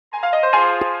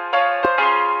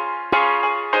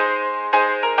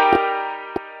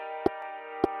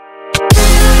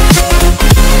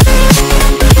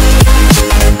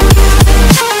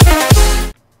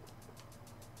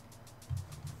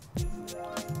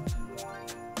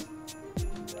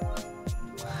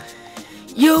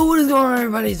Yo, what is going on,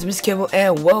 everybody? It's Mr.Kibble,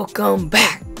 and welcome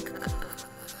back.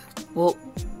 Well,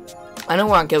 I know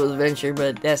we're on Kibble's Adventure,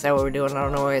 but that's not what we're doing. I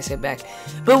don't know why I said back.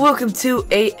 But welcome to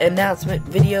a announcement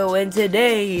video, and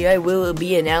today I will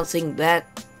be announcing that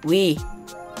the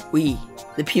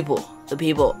people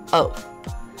of,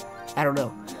 I don't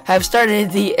know, have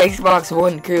started the Xbox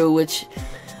One crew, which,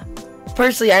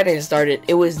 personally, I didn't start it.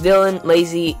 It was Dylan,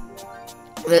 Lazy,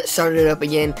 that started it up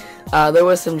again. There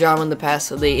was some drama in the past,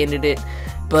 so they ended it,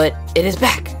 but it is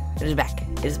back. It is back.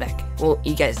 It is back. Well,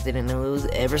 you guys didn't know it was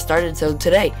ever started, so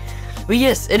today. But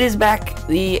yes, it is back.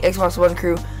 The Xbox One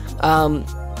crew.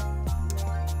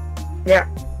 Yeah,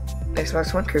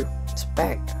 Xbox One crew. It's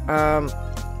back.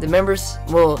 The members,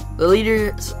 well, the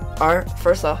leaders are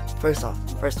first off.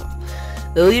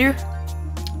 The leader,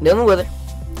 Dylan Wither,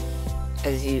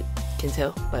 as you can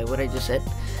tell by what I just said.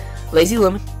 Lazy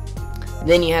Lemon.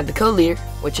 Then you have the co-leader,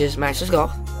 which is Masters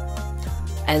Golf.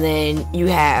 And then you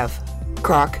have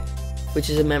Croc, which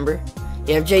is a member.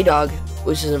 You have J-Dog,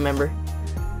 which is a member.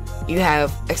 You have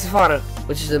Exafada,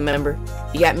 which is a member.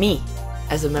 You got me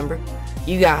as a member.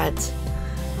 You got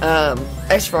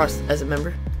X-Frost as a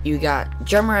member. You got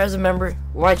Drummer as a member,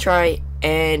 Y-Try,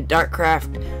 and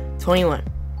Darkcraft21.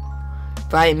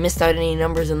 If I missed out any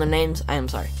numbers in the names, I am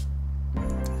sorry.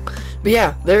 But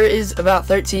yeah, there is about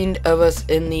 13 of us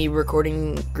in the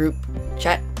recording group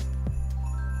chat.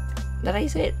 Did I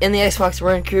say it? In the Xbox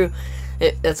One crew.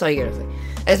 That's all you gotta say.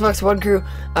 Xbox One crew.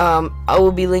 I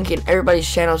will be linking everybody's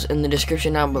channels in the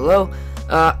description down below.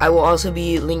 I will also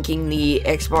be linking the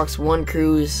Xbox One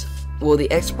crew's, well, the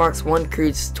Xbox One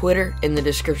crew's Twitter in the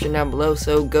description down below.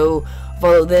 So go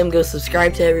follow them, go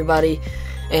subscribe to everybody,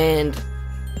 and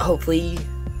hopefully,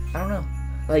 I don't know.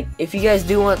 Like, if you guys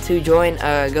do want to join,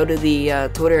 go to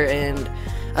the Twitter and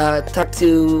talk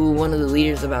to one of the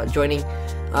leaders about joining.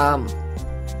 I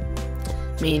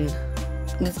mean,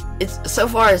 it's so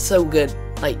far it's so good.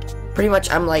 Like, pretty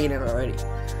much I'm liking it already.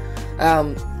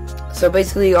 So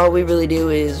basically, all we really do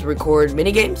is record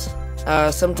mini games.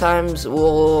 Sometimes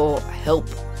we'll help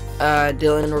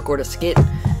Dylan record a skit.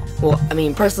 Well, I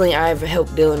mean, personally, I've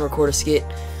helped Dylan record a skit.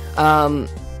 I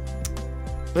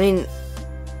mean,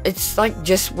 it's like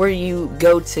just where you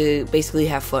go to basically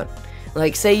have fun.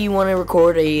 Like, say you want to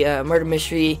record a murder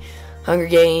mystery, Hunger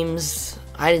Games,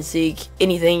 hide and seek,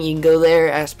 anything, you can go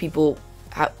there, ask people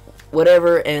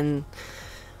whatever, and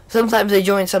sometimes they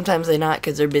join, sometimes they not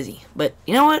because they're busy. But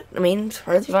you know what? I mean, it's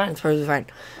perfectly fine. It's perfectly fine.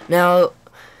 Now,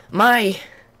 my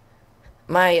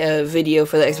video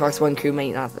for the Xbox One crew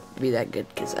may not be that good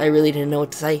because I really didn't know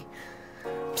what to say.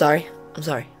 I'm sorry,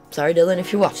 Dylan,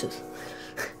 if you watch this.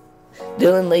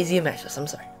 Dylan, Lazy, and Matchless. I'm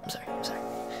sorry.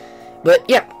 But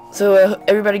yeah, so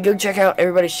everybody go check out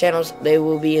everybody's channels. They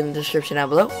will be in the description down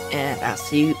below, and I'll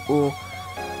see you all.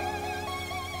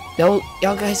 Y'all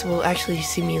guys will actually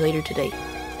see me later today.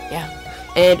 Yeah,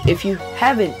 and if you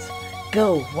haven't,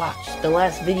 go watch the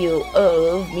last video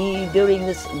of me building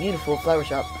this beautiful flower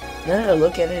shop. Now that I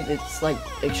look at it, it's like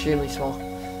extremely small.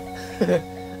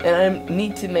 And I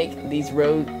need to make these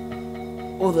roads,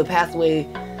 well, the pathway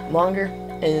longer,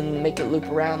 and make it loop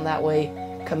around that way,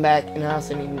 come back, and I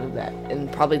also need to move that in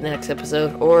probably the next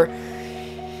episode or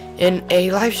in a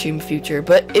live stream future.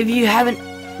 But if you haven't,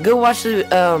 go watch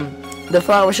the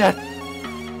flower shop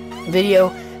video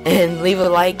and leave a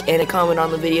like and a comment on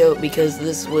the video, because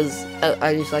this was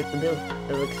I just like the build.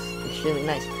 It looks extremely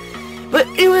nice. But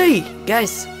anyway,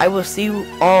 guys, I will see you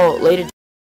all later.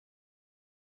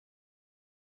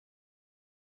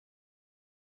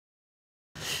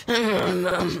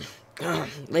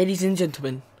 Ladies and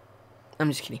gentlemen,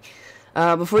 I'm just kidding.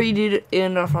 Before you did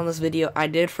end off on this video, I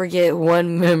did forget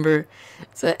one member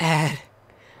to add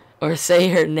or say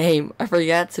her name. I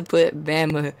forgot to put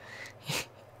Bama.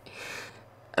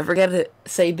 I forgot to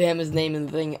say Bama's name in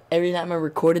the thing. Every time I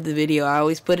recorded the video, I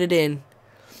always put it in,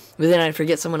 but then I'd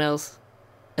forget someone else,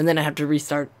 and then I have to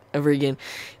restart over again.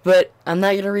 But I'm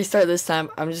not gonna restart this time.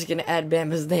 I'm just gonna add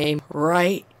Bama's name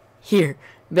right here.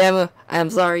 Bama, I am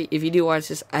sorry. If you do watch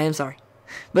this, I am sorry.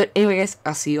 But anyway, guys,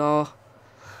 I'll see you all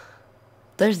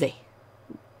Thursday.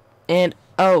 And,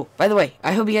 oh, by the way,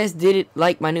 I hope you guys did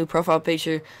like my new profile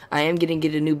picture. I am going to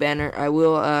get a new banner. I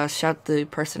will shout the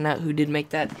person out who did make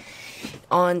that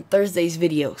on Thursday's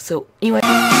video. So, anyway.